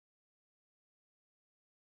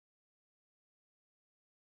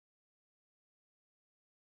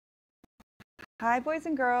Hi boys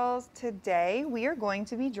and girls, today we are going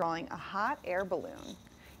to be drawing a hot air balloon.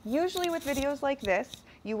 Usually with videos like this,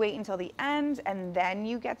 you wait until the end and then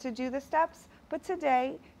you get to do the steps, but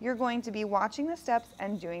today you're going to be watching the steps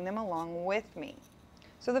and doing them along with me.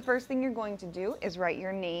 So the first thing you're going to do is write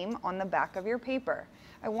your name on the back of your paper.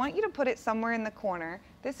 I want you to put it somewhere in the corner.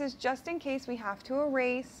 This is just in case we have to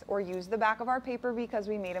erase or use the back of our paper because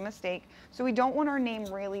we made a mistake. So we don't want our name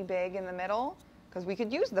really big in the middle because we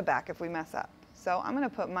could use the back if we mess up. So I'm going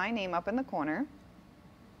to put my name up in the corner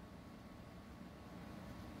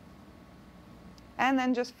and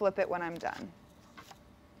then just flip it when I'm done.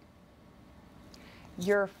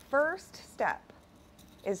 Your first step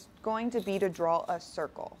is going to be to draw a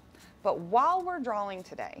circle. But while we're drawing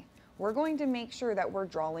today, we're going to make sure that we're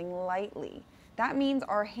drawing lightly. That means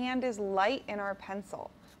our hand is light in our pencil.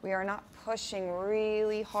 We are not pushing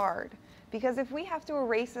really hard because if we have to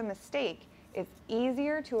erase a mistake, it's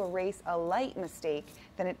easier to erase a light mistake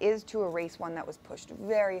than it is to erase one that was pushed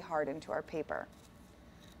very hard into our paper.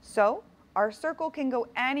 So our circle can go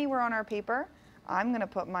anywhere on our paper. I'm going to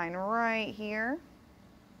put mine right here.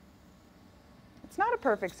 It's not a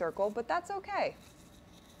perfect circle, but that's okay.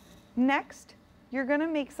 Next, you're going to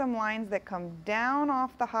make some lines that come down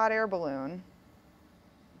off the hot air balloon,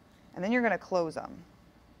 and then you're going to close them.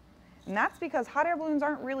 And that's because hot air balloons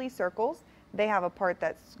aren't really circles. They have a part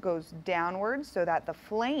that goes downwards so that the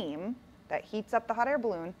flame that heats up the hot air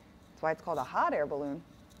balloon, that's why it's called a hot air balloon,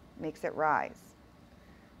 makes it rise.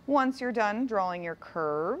 Once you're done drawing your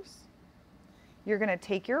curves, you're going to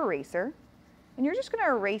take your eraser and you're just going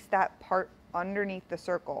to erase that part underneath the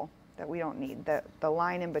circle that we don't need, the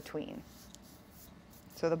line in between.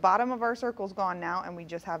 So the bottom of our circle is gone now and we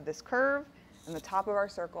just have this curve and the top of our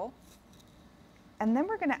circle. And then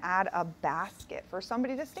we're going to add a basket for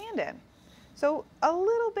somebody to stand in. So a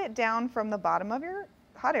little bit down from the bottom of your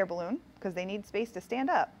hot air balloon, because they need space to stand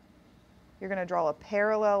up, you're going to draw a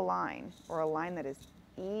parallel line or a line that is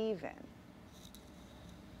even.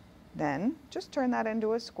 Then just turn that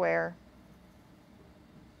into a square.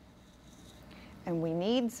 And we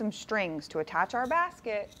need some strings to attach our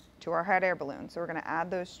basket to our hot air balloon. So we're going to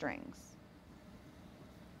add those strings.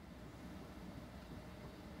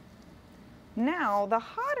 Now the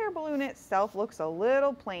hot air balloon itself looks a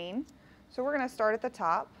little plain. So we're going to start at the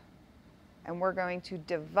top and we're going to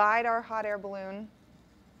divide our hot air balloon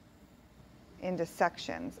into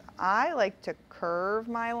sections. I like to curve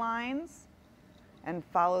my lines and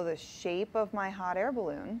follow the shape of my hot air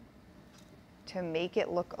balloon to make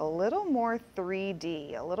it look a little more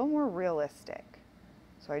 3D, a little more realistic.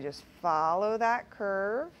 So I just follow that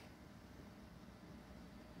curve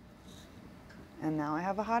and now I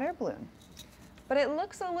have a hot air balloon. But it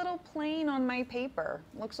looks a little plain on my paper,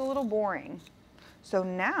 looks a little boring. So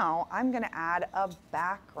now I'm going to add a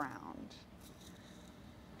background.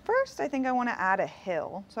 First, I think I want to add a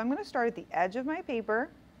hill. So I'm going to start at the edge of my paper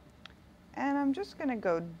and I'm just going to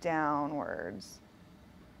go downwards.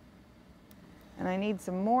 And I need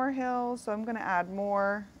some more hills, so I'm going to add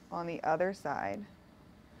more on the other side.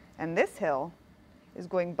 And this hill is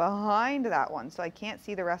going behind that one, so I can't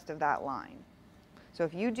see the rest of that line. So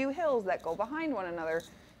if you do hills that go behind one another,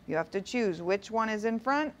 you have to choose which one is in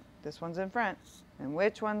front, this one's in front, and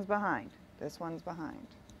which one's behind, this one's behind.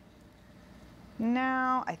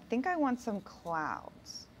 Now, I think I want some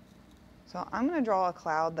clouds. So I'm going to draw a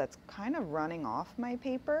cloud that's kind of running off my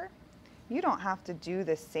paper. You don't have to do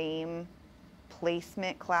the same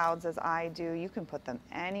placement clouds as I do. You can put them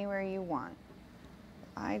anywhere you want.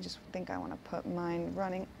 I just think I want to put mine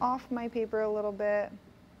running off my paper a little bit.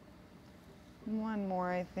 One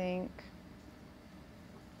more, I think.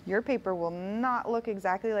 Your paper will not look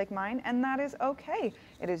exactly like mine, and that is okay.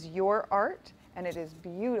 It is your art, and it is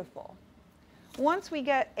beautiful. Once we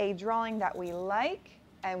get a drawing that we like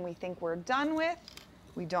and we think we're done with,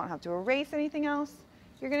 we don't have to erase anything else,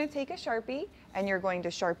 you're going to take a Sharpie, and you're going to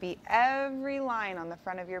Sharpie every line on the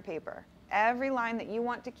front of your paper. Every line that you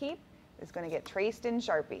want to keep is going to get traced in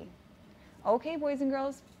Sharpie. Okay, boys and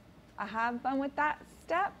girls, have fun with that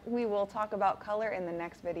step. We will talk about color in the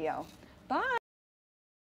next video. Bye.